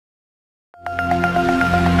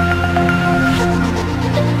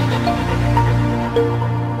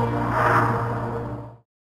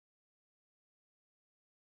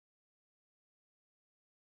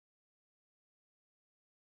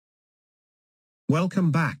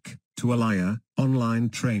Welcome back to Alaya online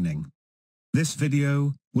training. This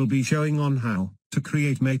video will be showing on how to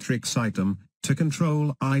create matrix item to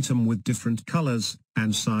control item with different colors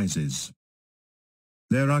and sizes.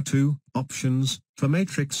 There are two options for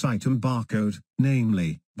matrix item barcode,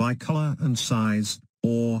 namely by color and size,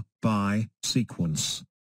 or by sequence.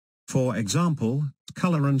 For example,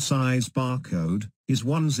 color and size barcode is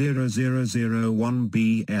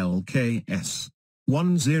 10001BLKS.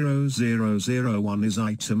 10001 is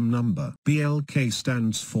item number. BLK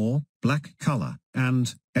stands for black color,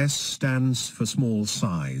 and S stands for small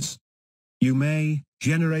size. You may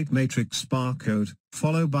generate matrix barcode,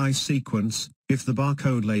 followed by sequence, if the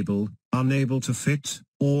barcode label unable to fit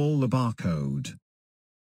all the barcode.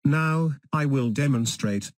 Now, I will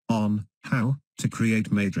demonstrate on how to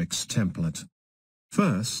create matrix template.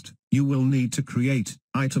 First, you will need to create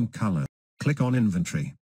item color. Click on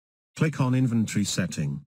inventory. Click on inventory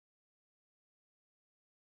setting.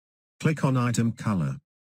 Click on item color.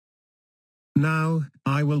 Now,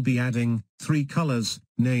 I will be adding 3 colors,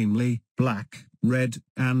 namely black, red,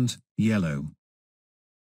 and yellow.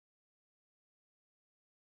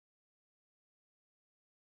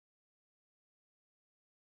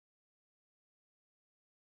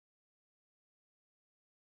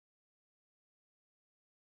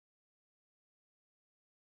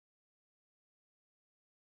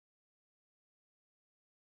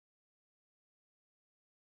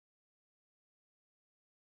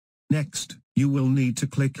 Next, you will need to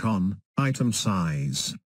click on item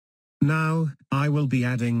size. Now, I will be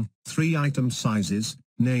adding 3 item sizes,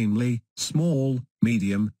 namely small,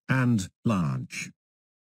 medium, and large.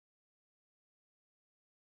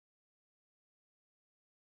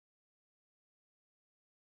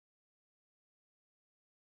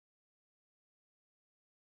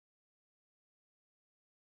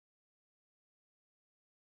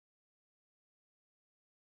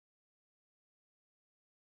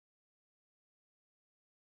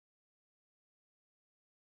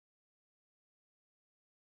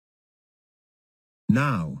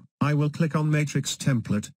 Now, I will click on Matrix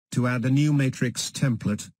Template to add a new matrix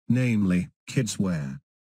template, namely Kids Wear.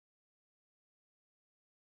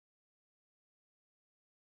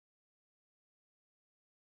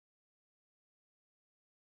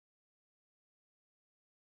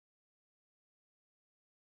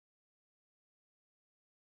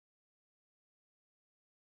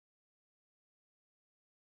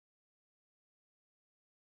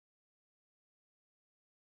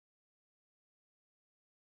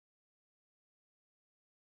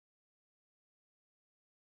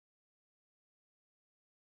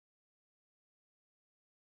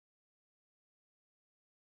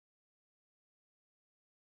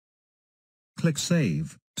 Click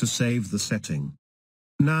Save to save the setting.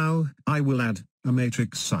 Now, I will add a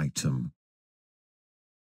matrix item.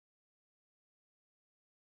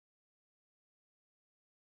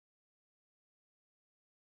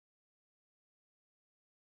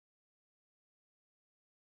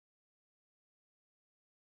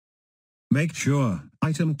 Make sure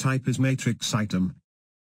item type is matrix item.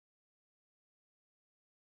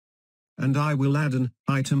 And I will add an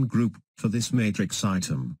item group for this matrix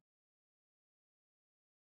item.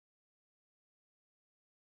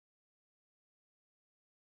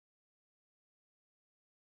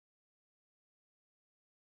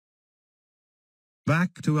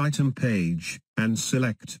 Back to item page, and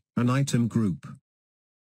select an item group.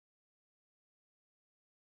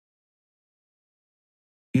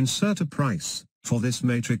 Insert a price for this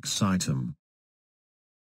matrix item.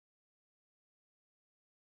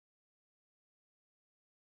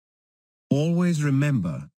 Always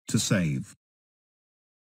remember to save.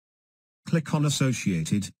 Click on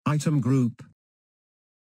Associated Item Group.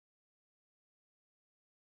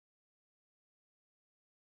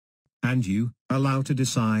 And you allow to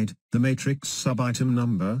decide the matrix sub-item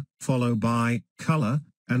number, followed by color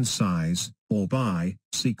and size, or by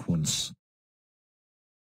sequence.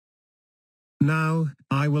 Now,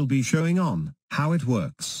 I will be showing on how it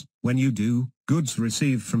works when you do goods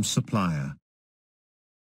received from supplier.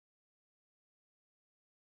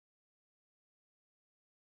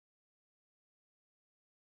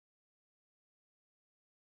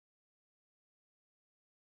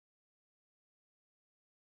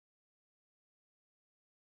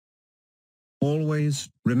 Always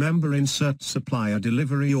remember insert supplier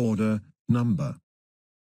delivery order number.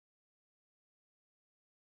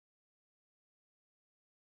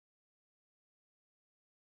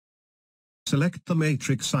 Select the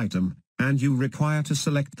matrix item, and you require to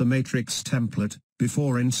select the matrix template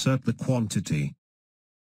before insert the quantity.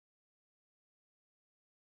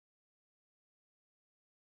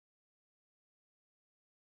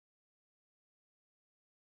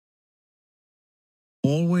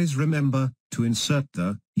 Always remember to insert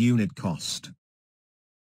the unit cost.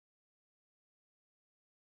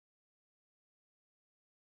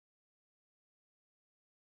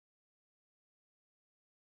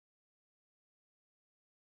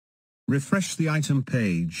 Refresh the item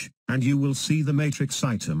page, and you will see the matrix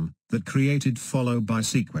item that created followed by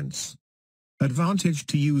sequence. Advantage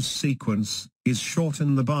to use sequence is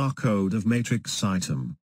shorten the barcode of matrix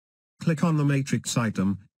item. Click on the matrix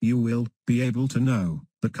item, you will be able to know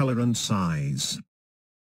the color and size.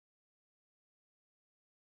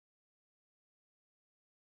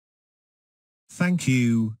 Thank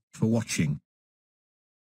you for watching.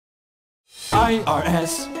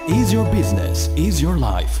 IRS is your business, is your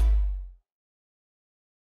life.